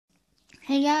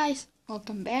Hey guys,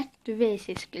 welcome back to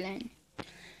Vasis Clan.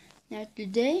 Now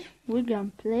today we're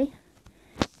gonna play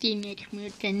Teenage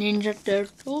Mutant Ninja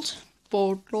Turtles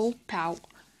Portal Power.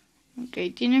 Okay,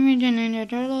 Teenage Mutant Ninja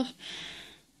Turtles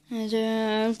is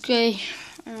okay,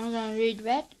 I'm not gonna read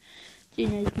that.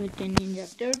 Teenage Mutant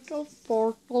Ninja Turtles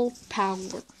Portal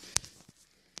Power.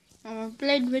 I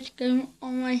played this game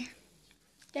on my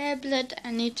tablet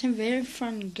and it's a very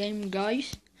fun game,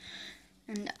 guys.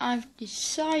 And I've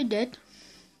decided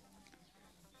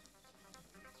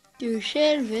to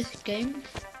share this game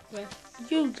with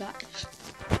you guys.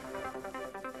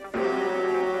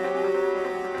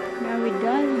 Now it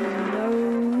doesn't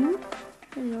load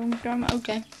a long time.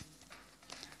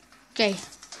 Okay.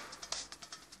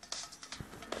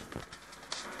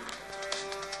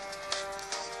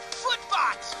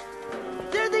 Footbots!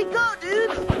 There they go,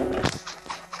 dude!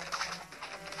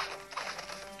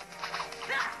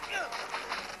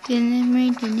 Teenage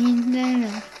Mutant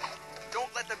Ninja.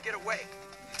 Don't let them get away.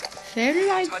 They're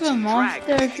like Touch the and drag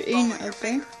monsters and in follow your okay.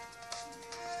 finger.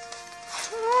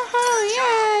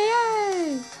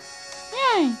 Oh,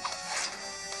 yay!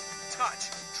 Touch,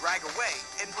 drag away,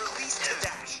 and release to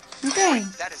dash. Okay.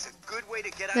 That is a good way to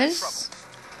get out of This trouble.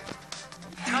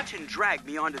 Touch and drag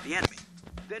me onto the enemy.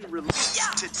 Then release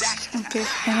to dash attack.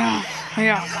 okay.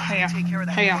 I'll take care of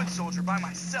that foot soldier by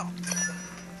myself.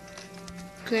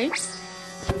 Okay.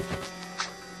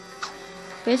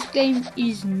 This game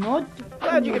is not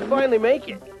Glad you could finally make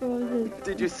it.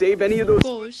 Did you save any of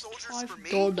those? cost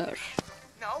 $5.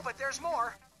 No, but there's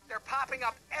more. They're popping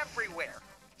up everywhere.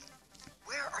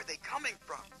 Where are they coming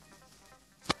from?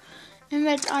 And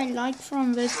what I like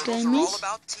from this Turtles game are all is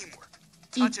about teamwork.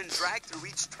 Touch and drag through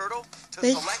each turtle to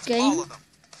this select game all of them.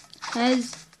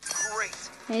 has Great.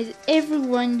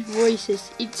 everyone's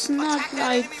voices. It's not Attack that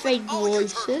like enemy fake with all your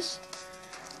voices.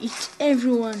 It's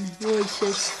everyone's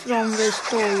voices from the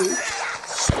story.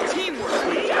 Teamwork.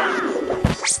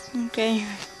 Okay.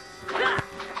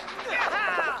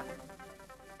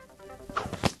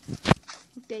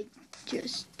 Okay,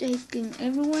 just taking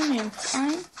everyone and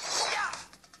fine.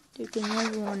 Taking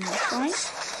everyone and fine.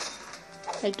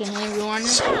 Taking everyone and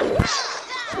fine.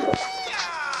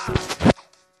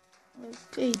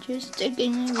 Okay, just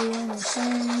taking everyone and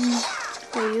fine.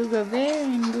 Okay, you go there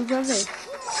and you go there.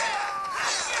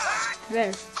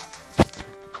 There.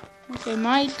 Okay,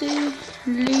 Mighty,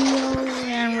 Leo,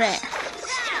 and Rex.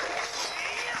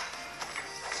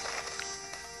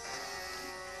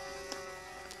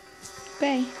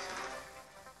 Okay.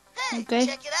 Hey, Okay.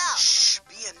 check it out. Shh,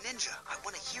 be a ninja. I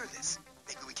want to hear this.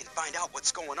 Maybe we can find out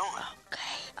what's going on.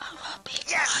 Okay, I will be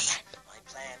Yes! My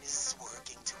plan is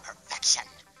working to perfection.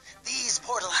 These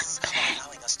portals are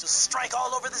allowing us to strike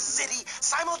all over the city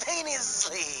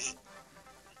simultaneously.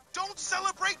 Don't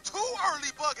celebrate too early,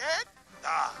 Bughead.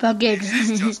 Bughead. This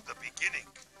is just the beginning.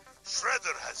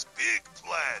 Shredder has big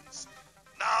plans.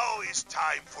 Now is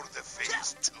time for the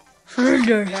phase 2.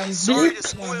 Further has Sorry big to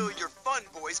spoil your fun,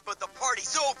 boys, but the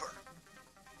party's over.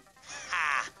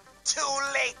 Ha! Too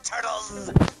late,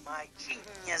 turtles. My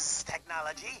genius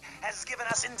technology has given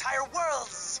us entire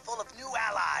worlds full of new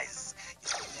allies.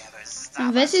 You'll never stop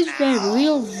And this us is the now.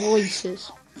 real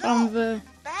voices from the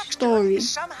story. Is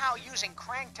somehow using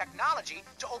crank technology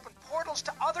to open portals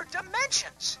to other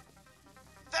dimensions.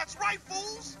 That's right,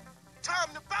 fools. Time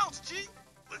to bounce, G.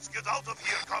 Let's get out of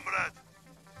here, comrade.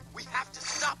 We have to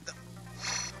stop them.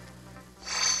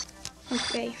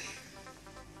 Okay.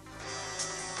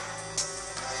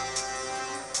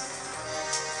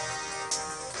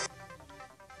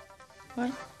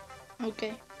 What?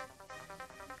 Okay.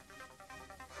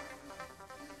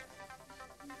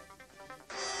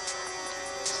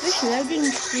 This loading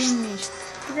screen is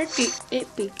pretty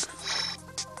epic.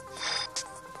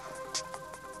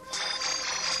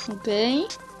 Okay.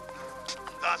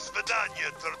 Das Vidania,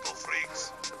 turtle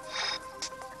freaks.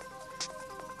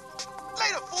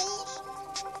 Later, fools.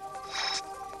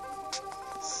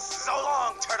 So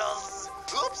long, turtles.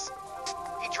 Oops!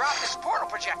 He dropped his portal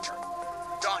projector.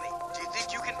 Donnie, do you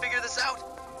think you can figure this out?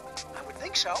 I would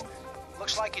think so.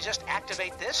 Looks like you just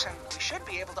activate this and we should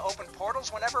be able to open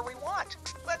portals whenever we want.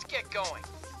 Let's get going.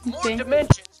 More Okay.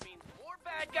 dimensions mean more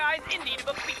bad guys in need of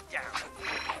a beatdown.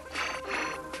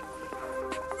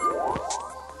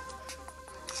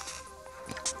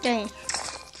 Okay.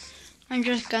 I'm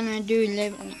just gonna do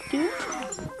level 2.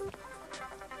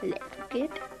 Let's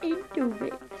get into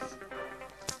this.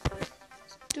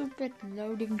 Stupid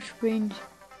loading screens.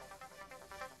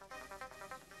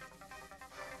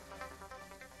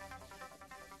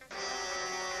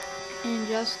 And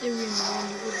just a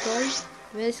reminder, guys,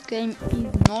 this game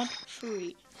is not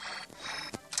free.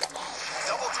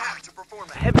 Double tap to perform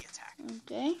a heavy attack.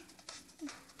 Okay.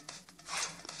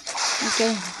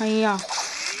 Okay, yeah.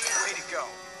 Way to go.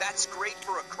 That's great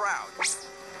for a crowd.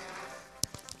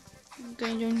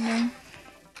 Okay, don't know.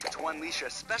 To unleash your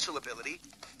special ability,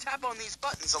 tap on these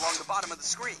buttons along the bottom of the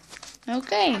screen.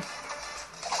 Okay.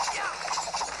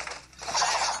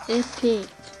 Epic.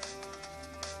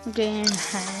 Okay, and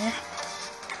higher.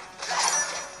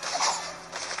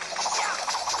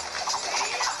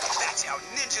 That's how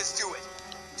ninjas do it.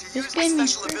 To This use game the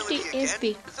is special pretty ability again,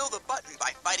 epic. fill the button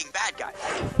by fighting bad guys.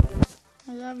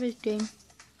 I love this game. You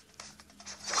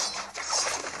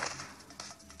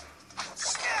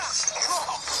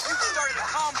started a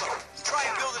combo. Try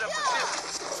and build it up to 50.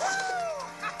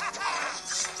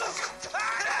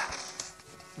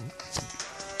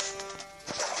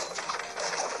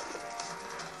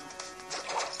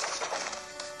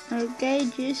 Okay,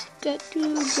 just got to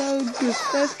go to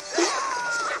 50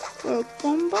 for a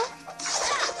combo.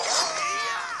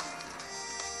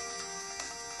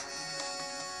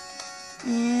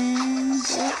 And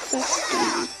that's 50.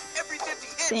 Every 50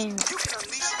 hits, Same. you can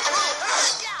unleash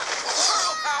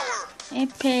turtle power.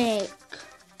 Epic.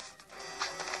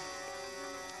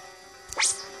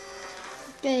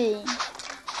 Okay.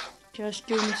 Just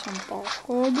doing some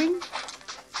parkouring.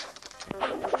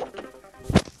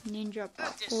 Ninja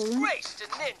parkouring. Disgrace to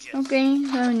ninjas. Okay,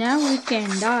 so now we can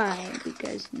die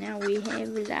because now we have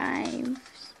lives.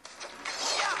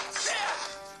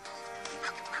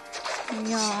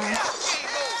 Yeah.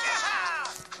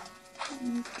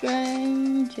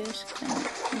 Okay, just gonna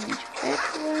finish that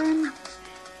one.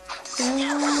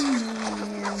 That one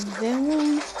and that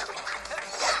one.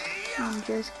 I'm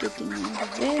just getting out of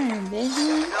there and that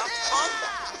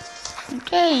one.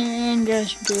 Okay, and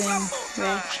just doing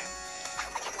rest.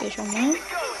 Special move.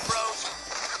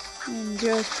 And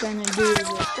just gonna do the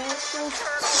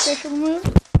special move.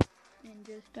 And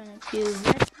just gonna kill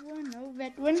that one. No,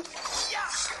 that one.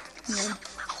 No.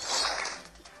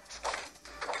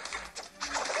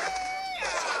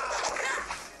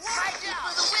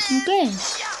 Okay.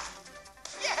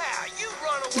 Yeah, you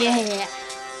run away. Yeah.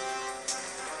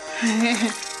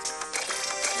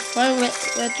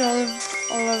 What's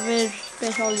all of his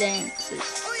special dances?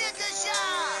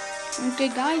 Okay,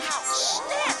 guys.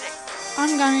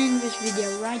 I'm gonna end this video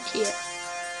right here.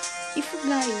 If you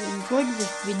guys enjoyed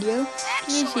this video,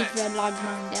 please hit that like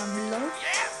button down below.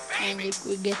 And if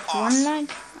we get 1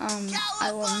 like,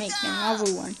 I will make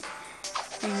another one.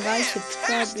 And guys,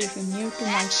 subscribe if you're new to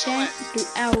my to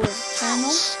our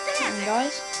channel. And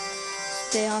guys,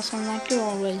 stay awesome like you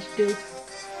always do.